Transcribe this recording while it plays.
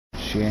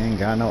She ain't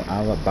got no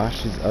alibi,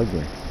 she's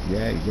ugly.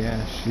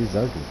 Yeah, she's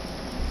ugly.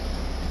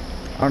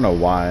 I don't know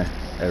why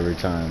every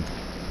time.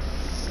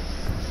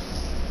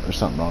 There's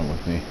something wrong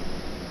with me.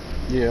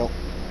 Yeah. You're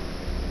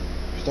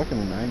stuck in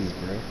the 90s,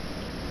 bro.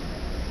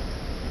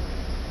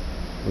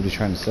 What are you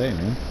trying to say,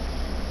 man?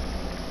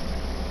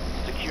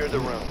 Secure the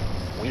room.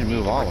 We need to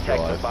move on with our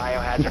Protect the life.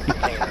 biohazard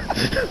container.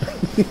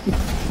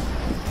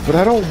 But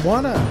I don't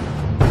wanna.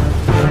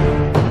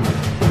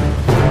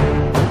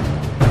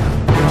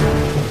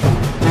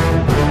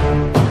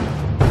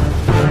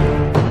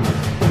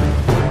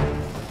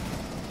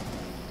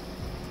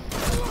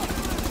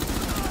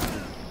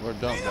 Where'd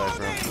Dunk die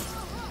from?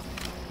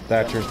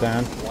 Thatcher's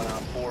down. 1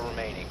 on 4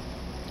 remaining.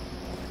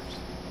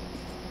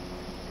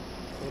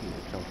 Told you to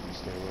come from the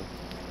stairway.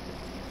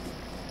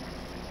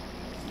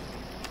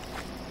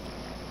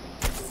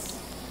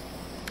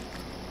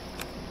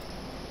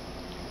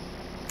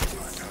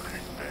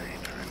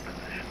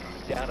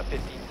 Down to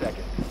 15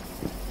 seconds.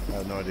 I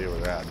have no idea where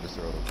they're at. I'm just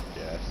throwing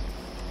gas.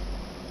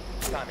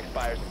 Time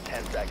expires in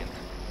 10 seconds.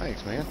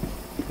 Thanks, man.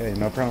 Okay,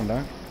 no problem,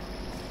 Doc.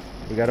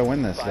 We gotta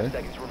win this, 5 eh?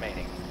 seconds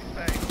remaining.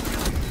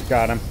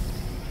 Got him.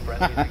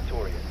 Friendly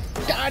victorious.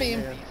 Got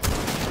him.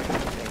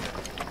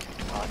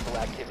 Hostile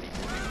activity.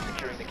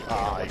 Securing the container.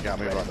 Ah, you got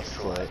me about the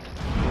foot.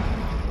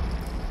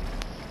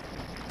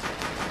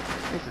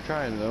 Thanks for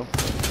trying, though.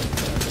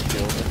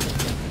 Killed him.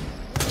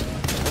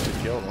 You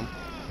killed him.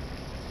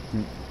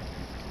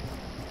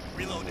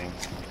 Reloading.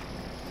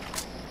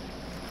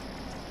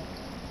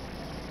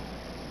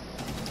 I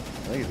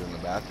think he's in the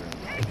bathroom.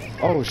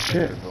 Oh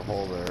shit. There's a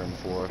hole there in the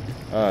floor.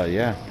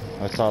 Yeah,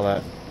 I saw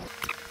that.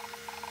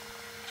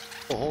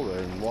 A hole there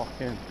and walk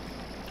in.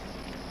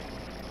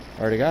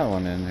 Already got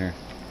one in here.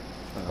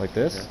 Like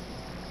this? Yeah.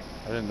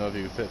 I didn't know if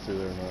you could fit through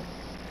there or not.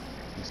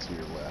 He's to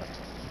your left.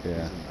 Yeah.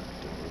 He's in that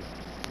door.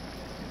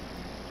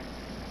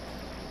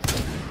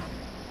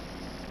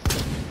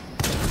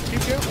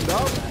 Keep shooting,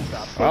 dog.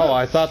 Oh,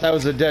 I thought that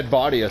was a dead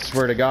body, I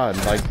swear to God.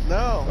 Like,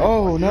 No.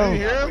 oh You no. didn't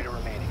hear him? Operator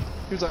remaining.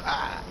 He was like,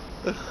 ah.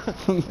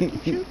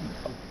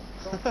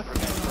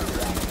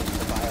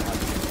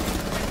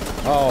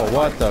 Oh,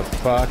 what the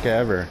fuck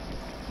ever.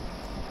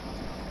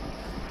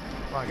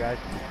 Come on, guys.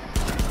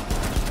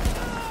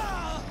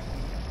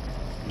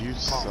 You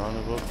son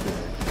of a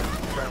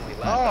bitch. Friendly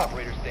last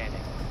operator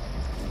standing.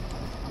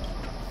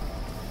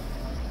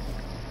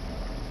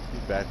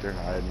 He's back there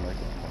hiding like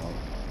a punk.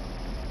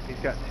 He's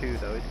got 2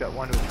 though. He's got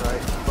 1 to his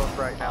right, both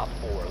right now. Out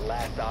 4.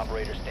 Last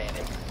operator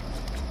standing.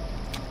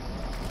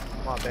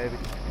 Come on, baby.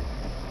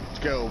 Let's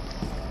go.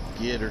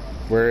 Get her.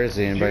 Where is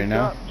he? Anybody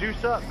know?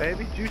 Juice up,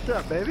 baby. Juice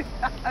up, baby.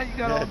 You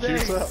got all day.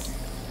 Juice up.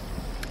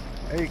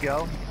 There you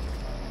go.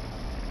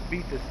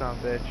 Beat this son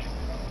of a bitch.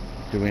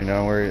 Do we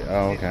know where?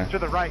 Oh, okay. To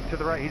the right, to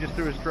the right. He just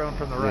threw his drone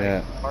from the right.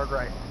 Yeah. Hard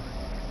right.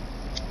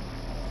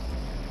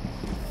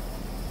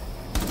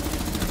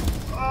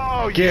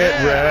 Oh, Get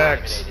yeah.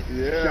 wrecked.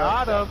 Yeah.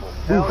 Got him.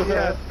 Hell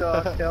yeah,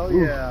 Stuck. Hell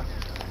yeah.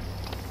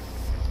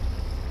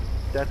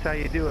 That's how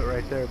you do it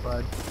right there,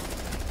 bud.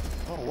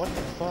 Oh, what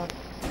the fuck?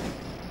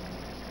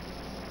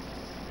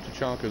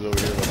 Chachanka's over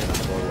here looking at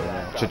the doorway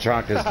now.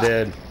 Chachanka's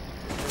dead.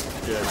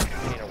 Good.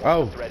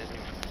 Oh,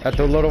 at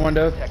the little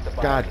window?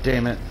 God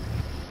damn it.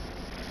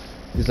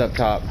 He's up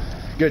top.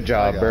 Good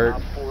job,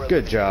 Bert.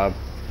 Good job.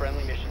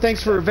 Friendly mission.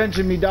 Thanks for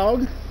avenging me,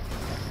 dog.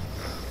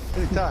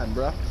 Anytime,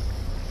 bruh.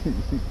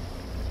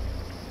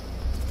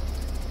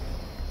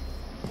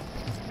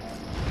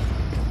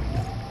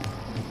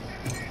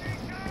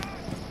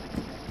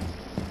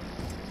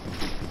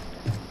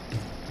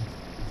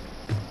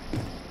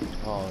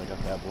 Oh, I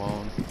got that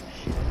blown.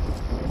 Shit.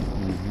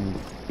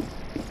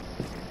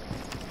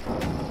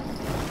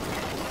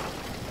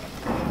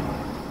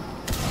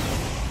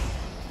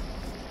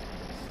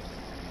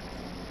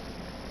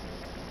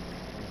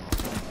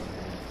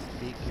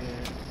 Peek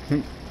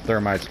it.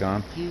 Thermite's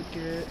gone. Peek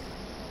it.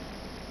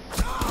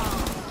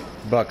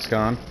 Buck's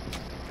gone.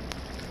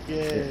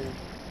 Yay.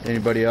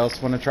 Anybody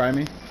else want to try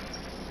me?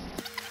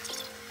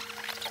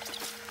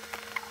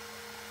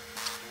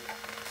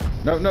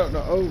 No.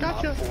 Oh.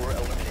 Gotcha. 4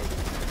 eliminated.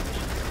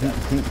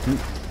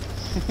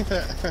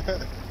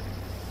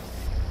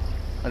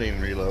 I didn't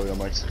even reload. I'm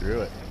like,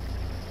 screw it.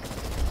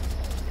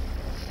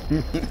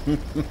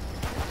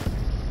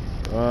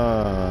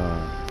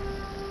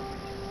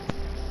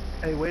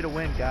 Hey, way to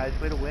win, guys.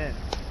 Way to win.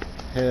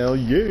 Hell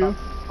yeah.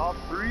 Top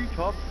 3,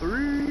 top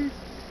 3.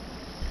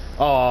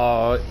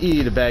 Aw,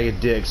 eat a bag of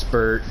dicks,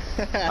 Bert.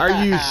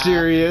 Are you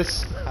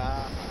serious?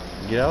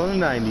 Get out of the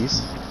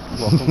 90s.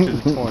 Welcome to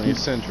the 20th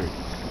century.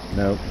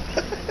 Nope.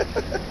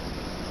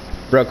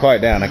 Bro,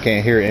 quiet down. I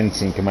can't hear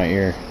NSYNC in my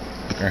ear.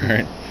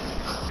 Alright.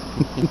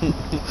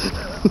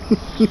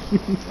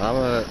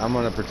 I'm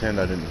gonna pretend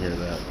I didn't hear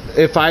that.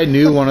 If I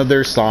knew one of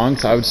their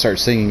songs, I would start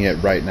singing it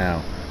right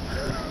now.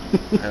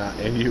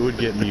 And you would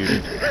get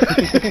muted.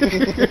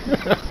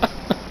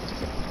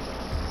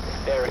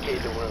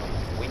 Barricade the room.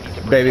 We need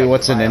to Baby, protect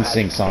what's the an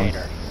biohazard NSYNC song?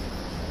 container.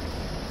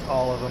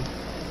 All of them.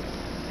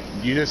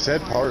 You just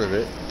said part of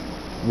it,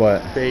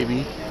 What?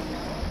 baby.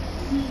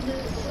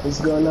 What's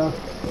going on?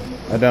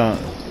 I don't.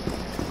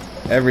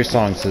 Every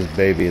song says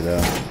baby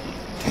though.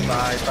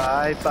 Bye,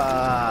 bye,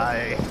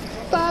 bye.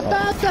 Ba,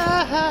 ba,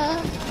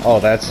 ba. Oh,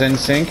 that's in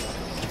sync?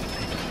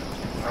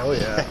 Oh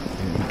yeah.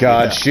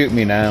 God, Yeah. shoot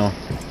me now.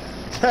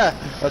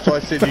 That's why I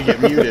said you get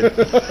muted.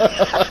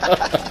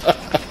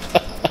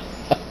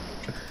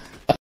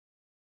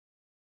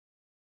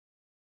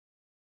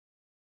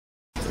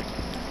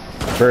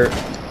 Bert,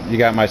 you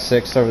got my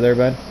 6 over there,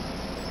 bud?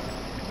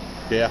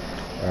 Yeah.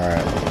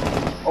 Alright.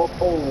 Oh.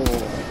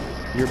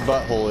 Your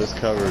butthole is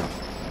covered.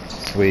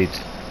 Sweet.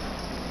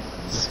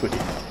 Sweet. I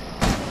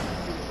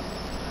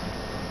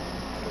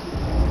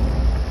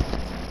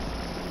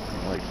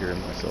don't like hearing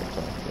myself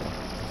talk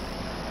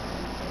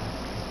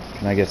though.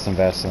 Can I get some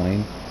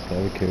Vaseline?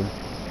 That'd be cool.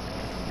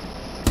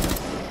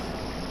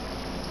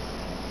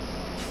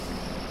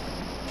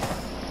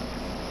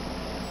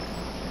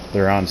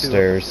 They're on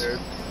stairs.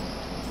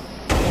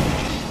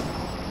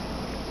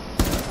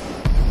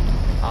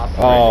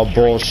 Oh,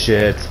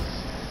 bullshit.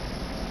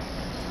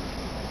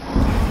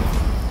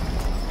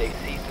 They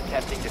ceased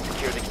attempting to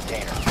secure the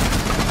container.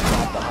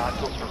 Stop the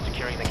hostiles from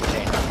securing the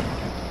container.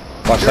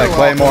 Watch that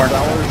Claymore.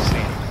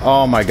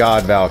 Oh my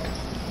god, Valk.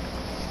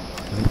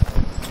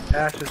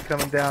 Ash is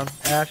coming down.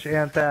 Ash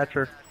and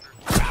Thatcher.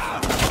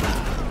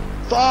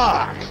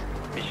 Fuck!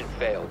 Mission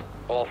failed.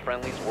 All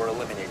friendlies were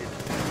eliminated.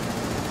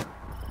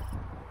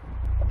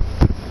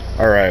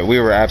 Alright, we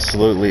were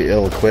absolutely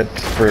ill-equipped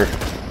for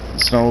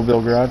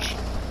Snowmobile Garage.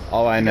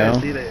 All I know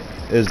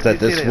is that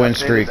this win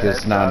streak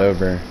is not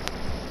over.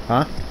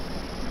 Huh?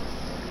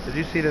 Did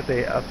you see that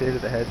they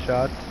updated the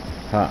headshots?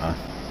 Uh-uh.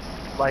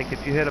 Like,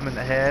 if you hit them in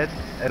the head,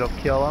 it'll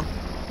kill them.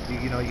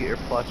 You know, you get your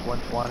plus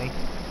 120. If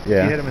you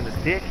Yeah. hit them in the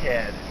dick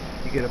head,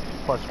 you get a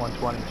plus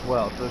 120 as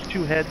well. So there's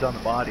 2 heads on the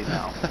body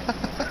now.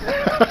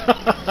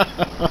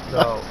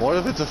 So, What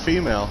if it's a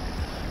female?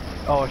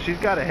 oh, she's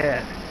got a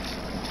head.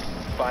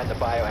 Find the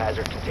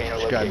biohazard container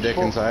She got location. dick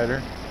inside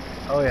her?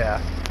 Oh yeah.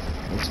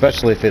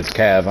 Especially if it's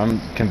Cav. I'm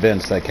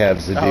convinced that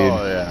Cav's the dude.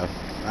 Oh yeah.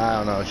 I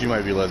don't know. She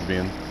might be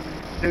lesbian.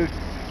 Dude,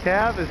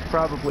 Cav is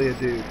probably a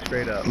dude,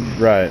 straight up.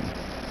 Right.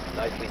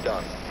 Nicely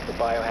done. The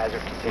biohazard Where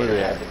container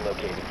they has at? been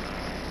located.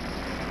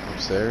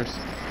 Upstairs?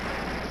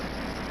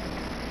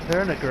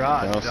 They're in the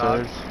garage, dog.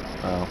 Downstairs?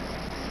 Oh.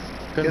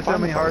 Guess how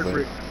many hard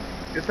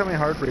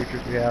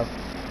breachers we have?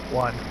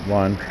 1.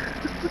 1.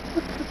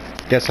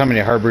 Guess how many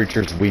hard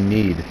breachers we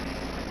need?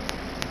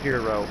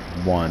 0.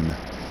 1.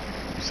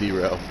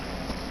 0.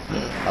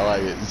 I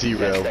like it.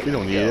 0. We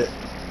don't need it.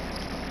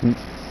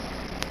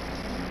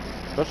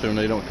 Especially when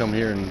they don't come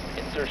here and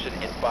Insertion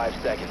in 5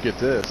 seconds. get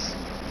this.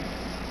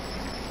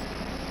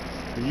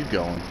 Where you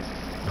going?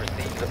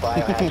 Proceed to the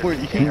biohazard Where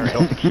container you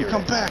and secure going?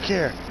 Come it. back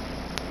here.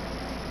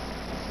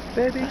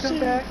 Baby, come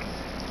back.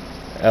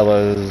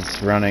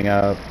 Ella's running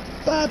up.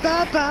 Bye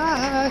bye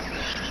bye.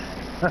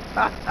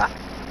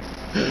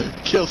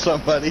 Kill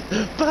somebody.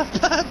 Bye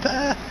bye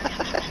bye.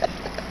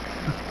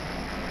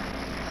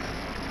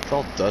 It's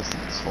all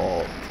Dustin's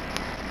fault.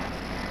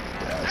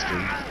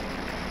 Bastard.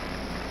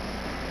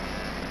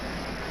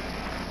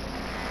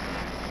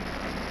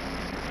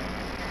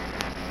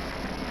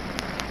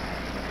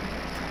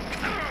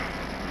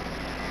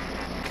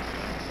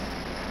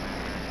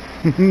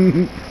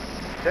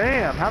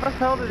 Damn, how the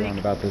hell did Going he...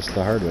 about this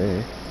the hard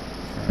way.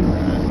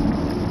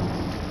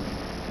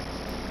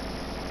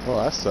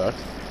 Well, that sucked.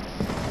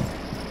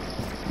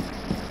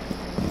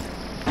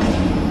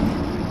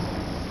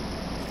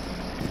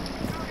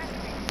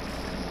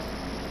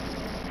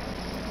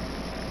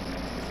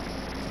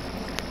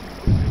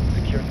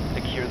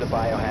 Secure the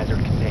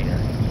biohazard container.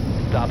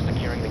 Stop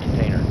securing the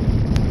container.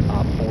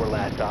 Op 4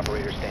 last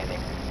operator standing.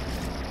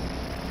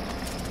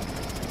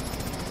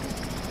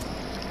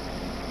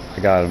 I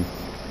got him.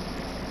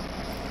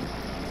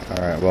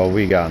 Alright, well,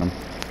 we got him.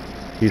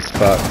 He's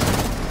fucked.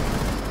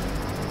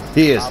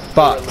 He is Op 4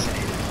 fucked. eliminated.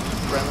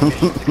 Friendly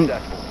mission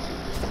successful.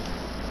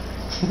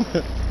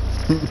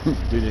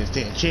 Dude didn't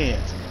stand a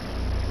chance.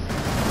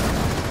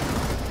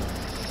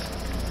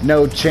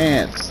 No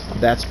chance.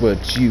 That's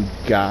what you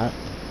got.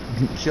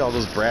 You see all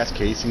those brass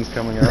casings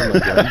coming out of the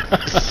gun?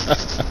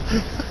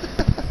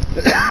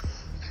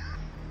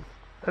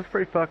 That's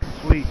pretty fucking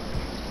sweet.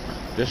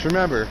 Just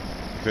remember,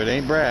 if it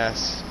ain't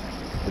brass,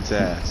 it's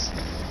ass.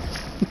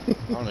 I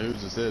don't know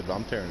whose this is, but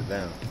I'm tearing it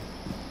down.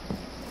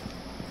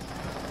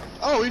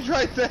 Oh, he's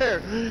right there!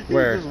 He's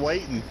Where? just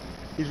waiting.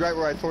 He's right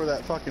where I tore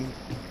that fucking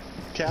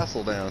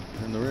castle down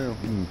in the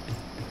room.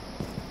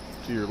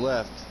 To your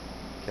left,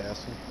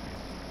 castle.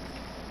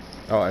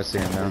 Oh, I see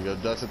him There now. you go,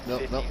 Dustin.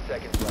 Nope, 15 nope.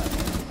 seconds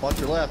left. Watch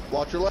your left,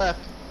 watch your left.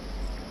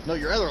 No,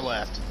 your other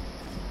left.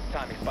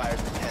 Time expires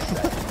in 10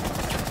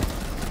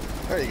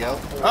 seconds. There you go.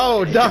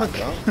 Oh, Dunk!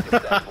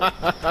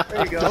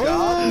 There you go,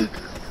 dog.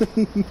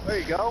 There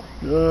you go.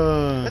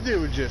 That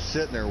dude was just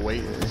sitting there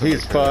waiting. for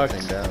He's somebody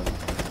to turn that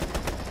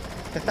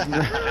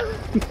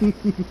thing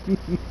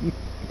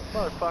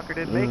Motherfucker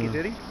didn't make it,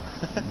 did he?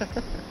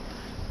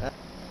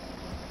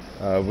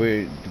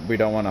 We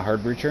don't want a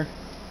hard breacher?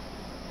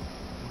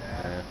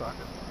 Nah, fuck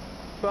him.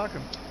 Fuck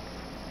him.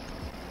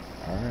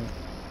 Alright.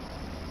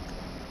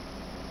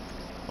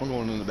 I'm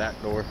going in the back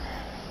door.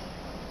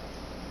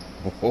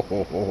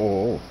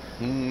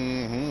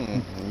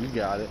 You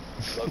got it.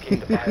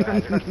 Locate the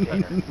biohazard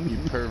container. You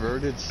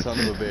perverted son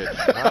of a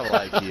bitch. I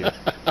like you.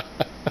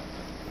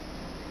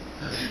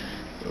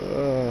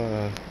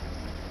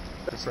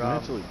 It's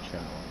mentally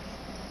challenged.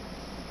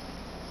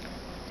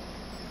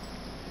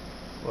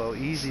 Well,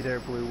 easy there,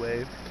 Blue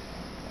Wave.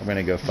 I'm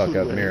gonna go fuck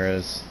up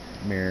mirrors.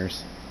 Where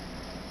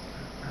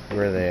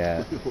are they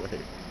at?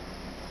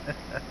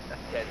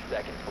 10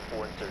 seconds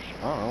before insertion.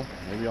 I don't know.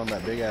 Maybe on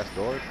that big ass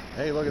door.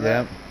 Hey, look at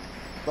that.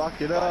 Fuck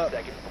it 5 up.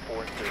 seconds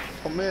before insertion.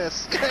 I'll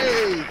miss.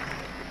 Hey!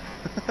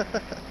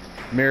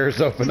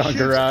 Mirrors open on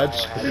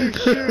garage. He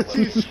shoots,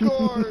 he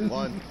scores.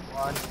 One,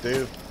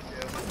 two,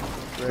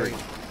 three.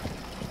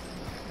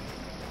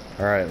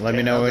 Alright, let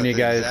me know when you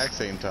guys exact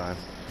same time.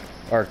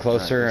 are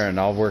closer and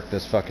I'll work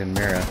this fucking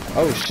mirror.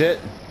 Oh shit!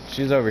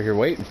 She's over here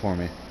waiting for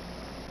me.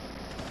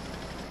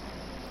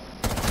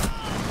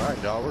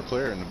 Alright, dog, we're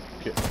clear in the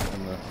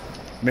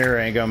Mirror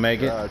ain't gonna make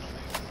garage. it.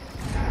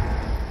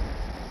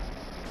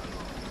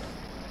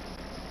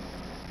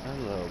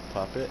 Hello,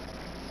 puppet.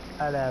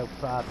 Hello,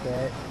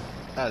 Puppet.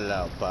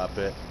 Hello,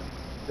 puppet.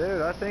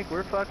 Dude, I think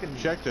we're fucking...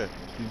 Did you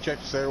check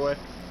the stairway?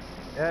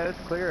 Yeah, it's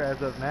clear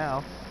as of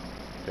now.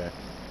 Okay.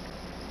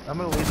 I'm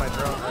gonna leave my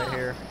drone right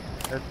here.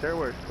 That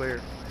stairway's clear.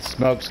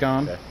 Smoke's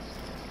gone. Okay.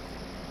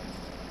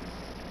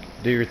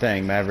 Do your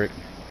thing, Maverick.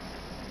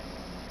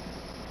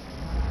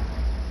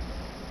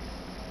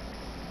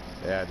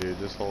 Yeah, dude,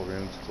 this whole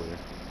room's clear.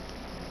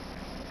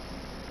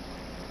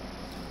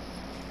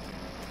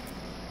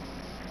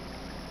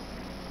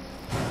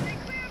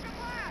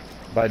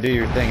 By do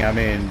your thing, I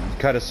mean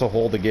cut us a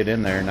hole to get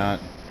in there, not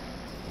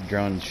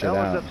drone shit Ella's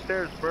out.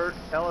 upstairs, Bert.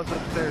 Ella's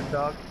upstairs,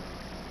 dog.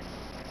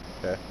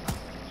 Okay.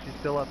 She's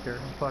still up here.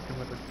 I'm fucking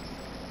with her.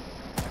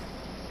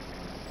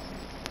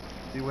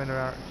 She went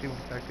around. She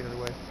went back the other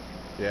way.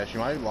 Yeah, she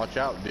might. Watch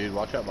out, dude.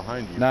 Watch out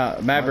behind you. Nah,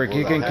 Maverick,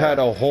 you can cut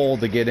a hole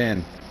to get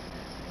in.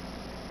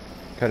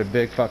 Cut a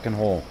big fucking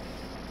hole.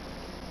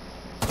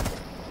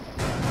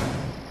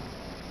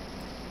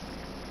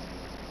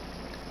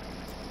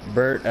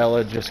 Bert,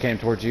 Ella just came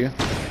towards you.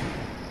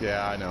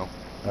 Yeah, I know.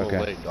 A Okay.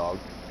 little late, dog.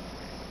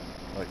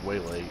 Like, way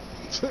late.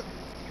 I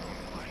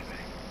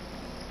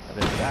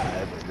didn't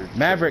die, but you're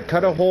Maverick,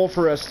 cut a hole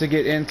for us to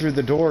get in through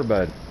the door,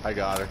 bud. I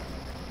got her.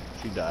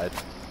 She died.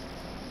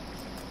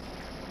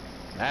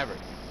 Maverick.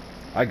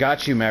 I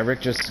got you, Maverick.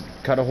 Just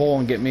cut a hole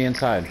and get me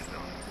inside.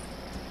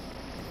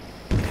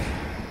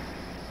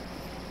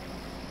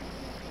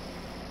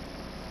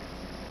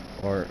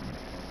 Or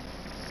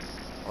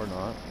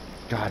not.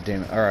 God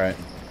damn it. Alright.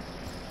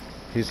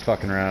 He's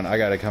fucking around. I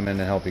gotta come in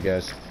and help you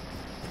guys.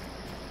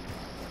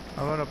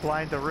 I'm gonna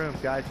blind the room,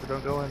 guys, so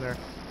don't go in there.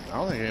 I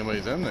don't think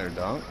anybody's in there,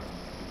 Dunk.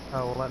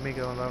 Oh, well, let me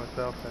go in by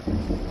myself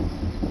then.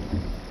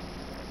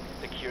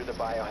 Secure the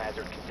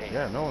biohazard container.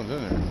 Yeah, no one's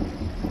in there.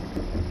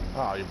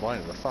 Oh, you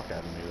blinded the fuck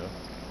out of me, though.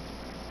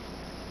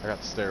 I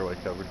got the stairway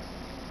covered.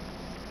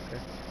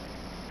 Okay.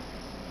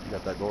 You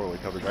got that doorway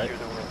covered, right?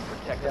 Secure the room.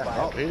 Protect the Oh,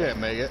 bio. he didn't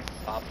make it.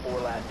 Op 4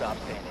 last stop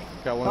standing.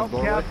 Got one Oh, in the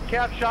doorway.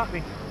 Cap shot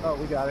me. Oh,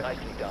 we got it.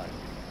 Nicely done.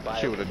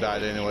 She would have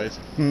died anyways.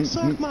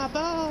 Suck my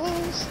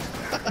balls!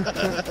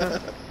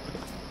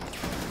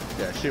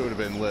 Yeah, she would have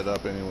been lit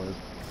up anyways.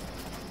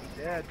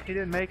 Yeah, he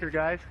didn't make her,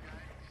 guys.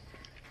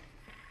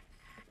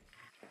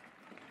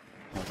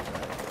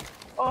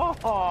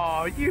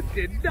 Oh, you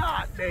did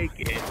not make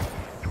it.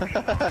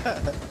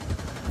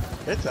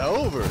 It's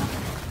over.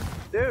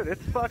 Dude,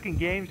 it's fucking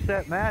game,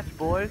 set, match,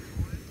 boys.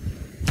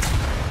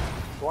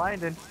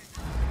 Blinding.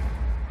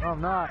 Oh,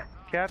 I'm not.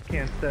 Cap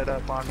can't set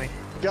up on me.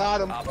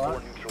 Got him. Op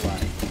 4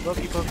 neutralized.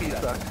 Loki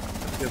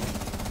sucks. Good.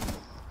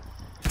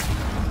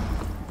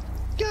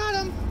 Got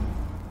him.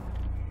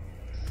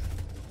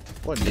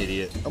 What an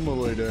idiot. I'm gonna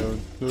lay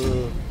down.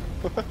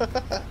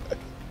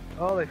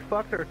 Oh, they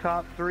fucked our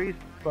top 3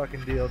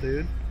 fucking deal,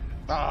 dude.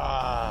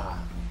 Ah.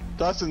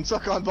 Dustin,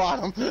 suck on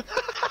bottom.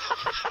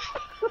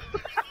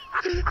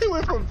 He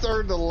went from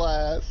third to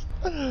last.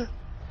 It's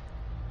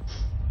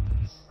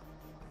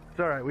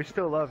alright, we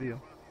still love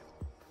you.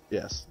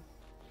 Yes.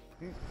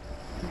 Hey,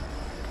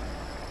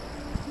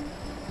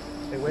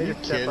 Are way you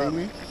to step kidding up.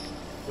 me?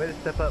 Way to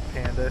step up,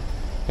 Panda.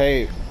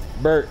 Hey,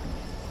 Bert.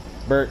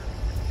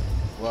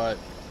 What?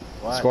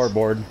 What?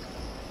 Scoreboard.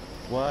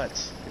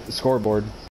 What? Scoreboard.